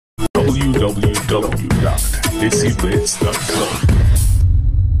www.DESIblitz.com.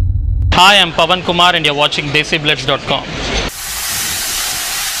 Hi, I'm Pawan Kumar and you're watching DESIblitz.com.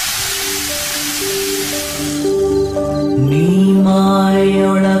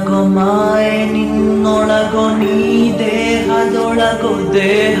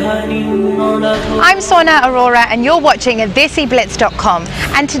 I'm Sona Arora and you're watching DESIblitz.com,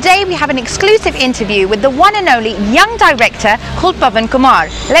 and today we have an exclusive interview with the one and only young director called Pawan Kumar.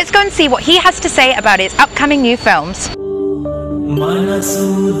 Let's go and see what he has to say about his upcoming new films.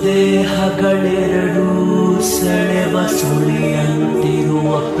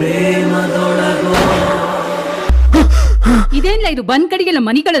 ಇದೇನಿಲ್ಲ ಇದು ಬಂದ್ ಕಡೆಗೆಲ್ಲ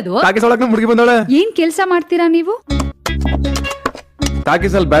ಮನಿ ಕಳೆದು ಮುಡುಗಿ ಬಂದೋಳೆ. ಏನ್ ಕೆಲಸ ಮಾಡ್ತೀರಾ ನೀವು?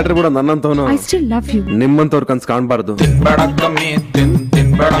 ಟಾಕೀಸಲ್ಲಿ battery ಕೂಡ ನನ್ನಂತವನು. I still love you. ನಿಮ್ಮಂತವ್ರ ಕನ್ಸ್ ಕಾಣಬಾರ್ದು.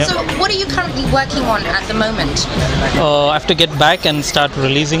 So what are you currently working on at the moment? I have to get back and start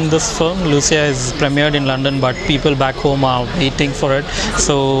releasing this film. Lucia is premiered in London, but people back home are waiting for it.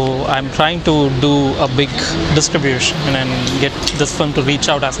 So I'm trying to do a big distribution and get this film to reach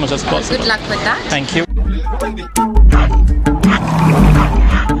out as much as possible. Good luck with that. Thank you.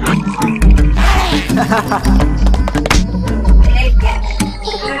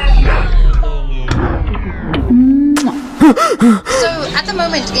 So at the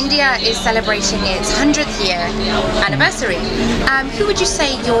moment India is celebrating its 100th year anniversary. Who would you say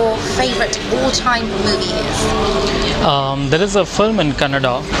your favourite all-time movie is? There is a film in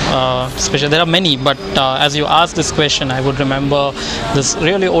Kannada, especially there are many, but as you asked this question, I would remember this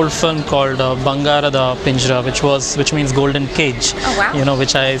really old film called Bangalore Pinjra, which means Golden Cage. Oh, wow. You know,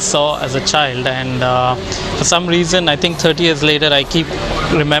 which I saw as a child, and for some reason, I think 30 years later, I keep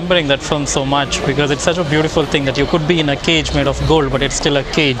remembering that film so much because it's such a beautiful thing that you could be in a cage made of gold, but it's still a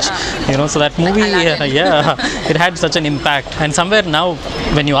cage. You know, so that movie, it had such an impact. And somewhere now,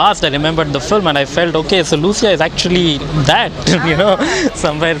 when you asked, I remembered the film, and I felt, okay, so Lucia is actually that, you know,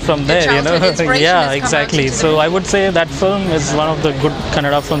 somewhere from there, you know. Yeah, exactly. So I would say that film is one of the good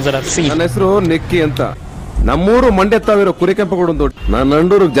Kannada films that I've seen. ನನ್ನ ಹೆಸರು ನಿಕ್ಕಿ ಅಂತ. ನಮ್ಮೂರು ಮಂಡ್ಯ ತಾವಿರೋ ಕುರಿ ಕೆಂಪಗೂಡೊಂದು ನನ್ನ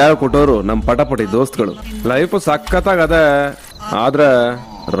ನಂಡೂರಿಗೆ ಜಾಗ ಕೊಟ್ಟವರು ನಮ್ಮ ಪಟಾಪಟಿ ದೋಸ್ತಗಳು. Life ಸಖತ್ತಾಗದೆ, ಆದ್ರೆ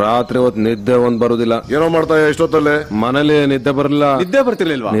ರಾತ್ರಿ ಹೊತ್ತು ನಿದ್ದೆ ಒಂದ್ ಬರುದಿಲ್ಲ. ಏನೋ ಮಾಡ್ತಾ ಎಷ್ಟೊತ್ತಲ್ಲೇ ಮನೇಲಿ ನಿದ್ದೆ ಬರಲಿಲ್ಲ. ನಿದ್ದೆ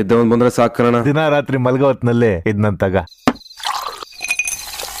ಬರ್ತಿರ್ಲಿಲ್ವಾ? ನಿದ್ದೆ ಒಂದ್ ಬಂದ್ರೆ ಸಾಕಣ. ದಿನ ರಾತ್ರಿ ಮಲ್ಗೋ ಹೊತ್ನಲ್ಲೇ ಇದ್ನಂತಾಗ.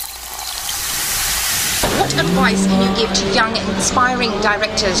 What advice can you give to young inspiring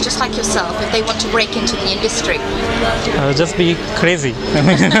directors just like yourself if they want to break into the industry? Just be crazy.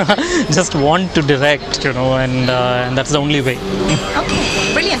 Just want to direct, you know, and that's the only way. Okay,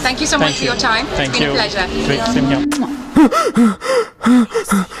 brilliant. Thank you so much for your time. Thank it's been you. a pleasure. Great. Same here.